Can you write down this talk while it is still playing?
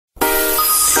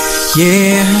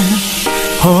Yeah.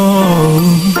 Oh,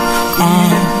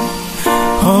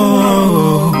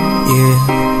 yeah.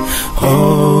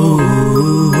 Oh,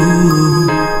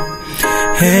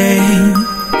 hey,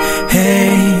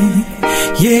 yeah.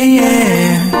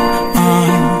 Yeah.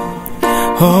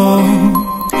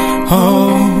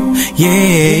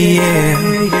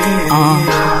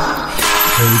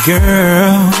 Hey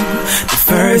girl, the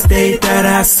first day that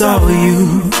I saw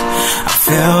you, I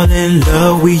fell in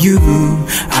love with you.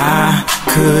 I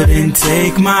couldn't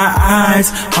take my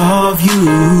eyes off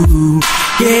you.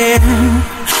 Yeah,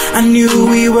 I knew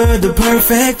we were the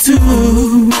perfect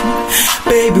two.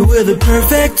 Baby, we're the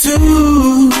perfect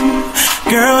two.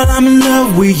 Girl, I'm in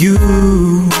love with you.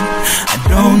 I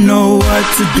don't know what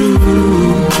to do.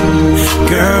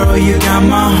 Girl, you got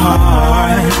my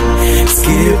heart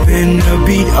skipping a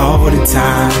beat all the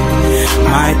time.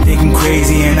 Might think I'm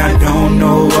crazy and I don't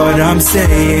know what I'm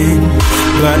saying,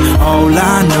 but all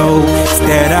I know is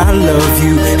that I love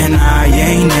you and I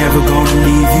ain't never gonna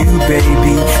leave you,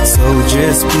 baby. So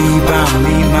just be by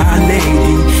me, my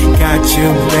lady. Got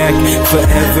your back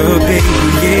forever, baby,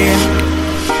 yeah.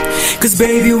 Cause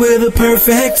baby, we're the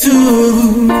perfect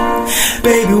two.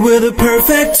 Baby, we're the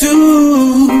perfect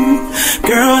two.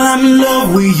 Girl, I'm in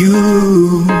love with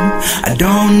you. I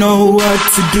don't know what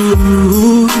to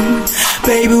do.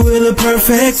 Baby, we're the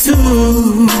perfect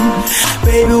two.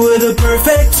 Baby, we're the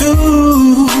perfect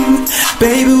two.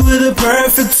 Baby, we're the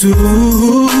perfect two.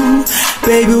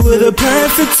 Baby, we're the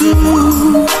perfect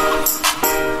two.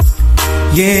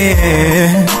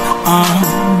 Yeah.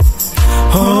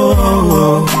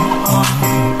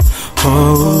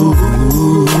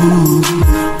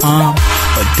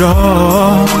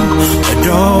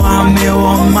 Adore, I'm here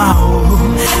on my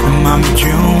own. And Mama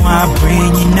June, I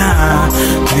bring you now.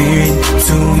 Bring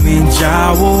to me,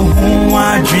 Jawo, who I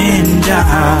dreamed of.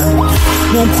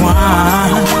 Won't cry,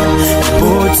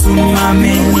 go to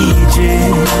Mama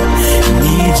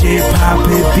Nije,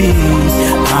 Papa B.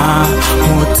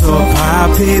 Want to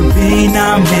Papa B, na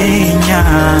menya.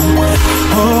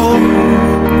 Oh,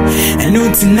 and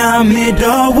utina me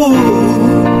do.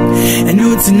 And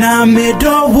utina me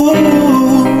do.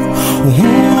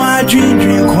 I dream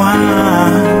kwa.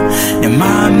 And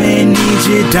Mama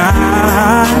Nije da.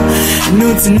 And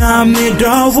utina me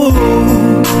do.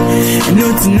 And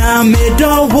utina me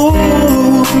do.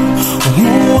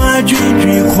 I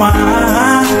dream kwa.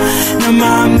 And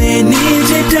Mama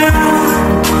Nije da.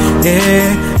 Yeah.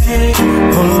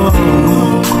 Oh,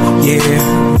 yeah.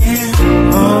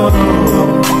 Oh,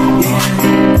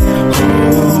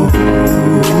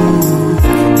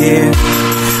 yeah.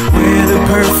 We're the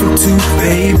perfect two,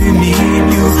 baby, me and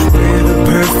you. We're the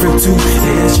perfect two,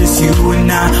 it's just you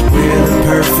and I. We're the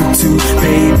perfect two,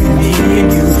 baby, me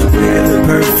and you. We're the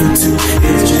perfect two,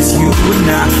 it's just you and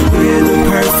I. We're the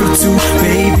perfect two,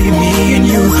 baby, me and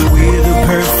you. We're the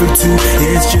perfect two,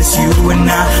 it's just you and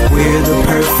I. We're the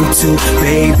perfect two,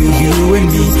 baby, you and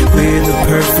me. We're the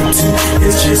perfect two,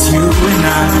 it's just you and I.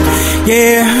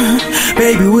 Yeah,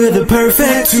 baby, we're the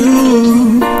perfect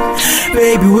two.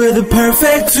 Baby, we're the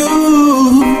perfect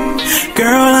two.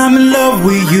 Girl, I'm in love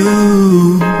with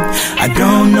you. I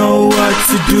don't know what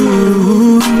to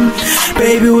do.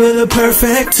 Baby, we're the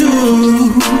perfect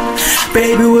two.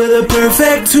 Baby, we're the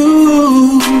perfect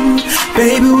two.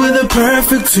 Baby, we're the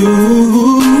perfect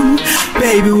two.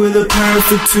 Baby, we're the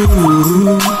perfect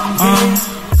two.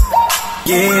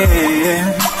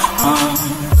 Yeah.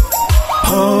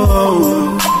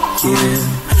 Oh,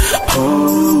 yeah.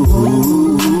 Oh.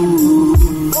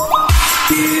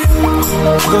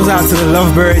 Goes out to the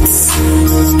lovebirds,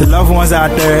 the loved ones out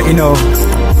there, you know.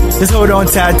 Just hold on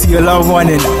tight to your loved one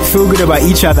and feel good about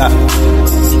each other.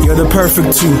 You're the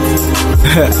perfect two.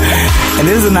 And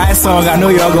this is a nice song, I know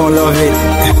y'all gonna love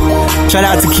it. Shout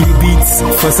out to Kiddie Beatz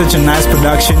for such a nice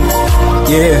production.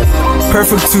 Yeah,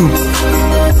 perfect two.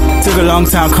 Took a long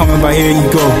time coming, but here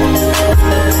you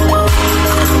go.